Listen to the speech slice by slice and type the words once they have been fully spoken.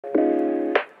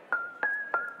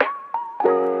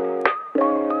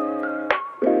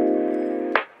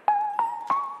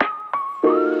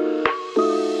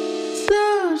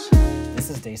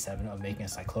day 7 of making a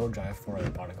cyclotron drive for a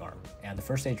robotic arm, and the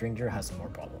first stage ring gear has some more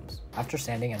problems. After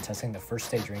sanding and testing the first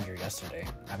stage ring gear yesterday,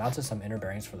 I mounted some inner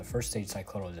bearings for the first stage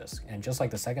cyclotron disc, and just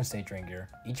like the second stage ring gear,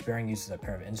 each bearing uses a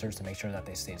pair of inserts to make sure that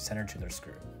they stay centered to their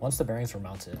screw. Once the bearings were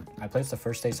mounted, I placed the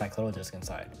first stage cyclotron disc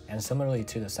inside, and similarly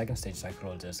to the second stage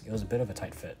cyclotron disc, it was a bit of a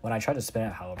tight fit. When I tried to spin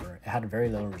it, however, it had very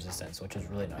little resistance, which was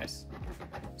really nice.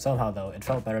 Somehow though, it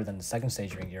felt better than the second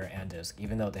stage ring gear and disc,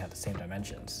 even though they had the same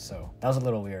dimensions, so that was a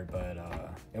little weird, but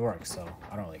it works, so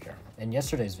I don't really care. In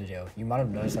yesterday's video, you might have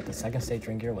noticed that the second stage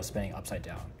ring gear was spinning upside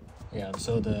down. Yeah,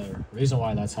 so the reason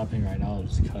why that's happening right now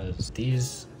is because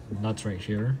these nuts right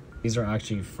here, these are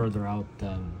actually further out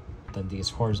than these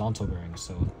horizontal bearings,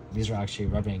 so these are actually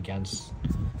rubbing against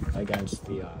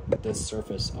this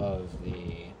surface of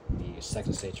the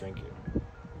second stage ring gear.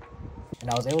 And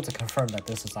I was able to confirm that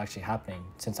this was actually happening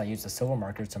since I used the silver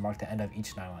markers to mark the end of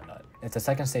each nylon nut. If the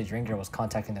second stage ring gear was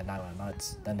contacting the nylon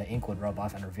nuts, then the ink would rub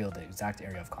off and reveal the exact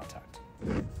area of contact.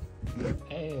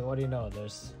 Hey, what do you know?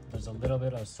 There's a little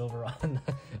bit of silver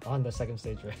on the second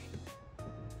stage ring.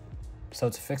 So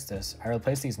to fix this, I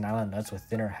replaced these nylon nuts with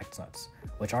thinner hex nuts,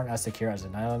 which aren't as secure as the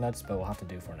nylon nuts, but will have to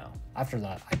do for now. After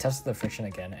that, I tested the friction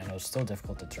again and it was still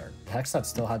difficult to turn. The hex nuts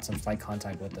still had some slight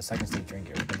contact with the second stage ring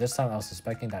gear, but this time I was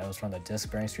suspecting that it was from the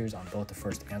disc bearing screws on both the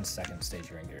first and second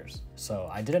stage ring gears. So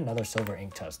I did another silver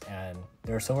ink test, and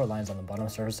there were silver lines on the bottom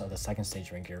surface of the second stage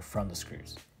ring gear from the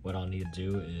screws. What I'll need to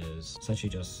do is essentially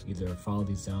just either follow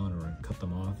these down or cut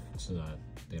them off so that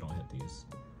they don't hit these.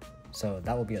 So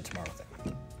that will be a tomorrow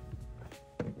thing.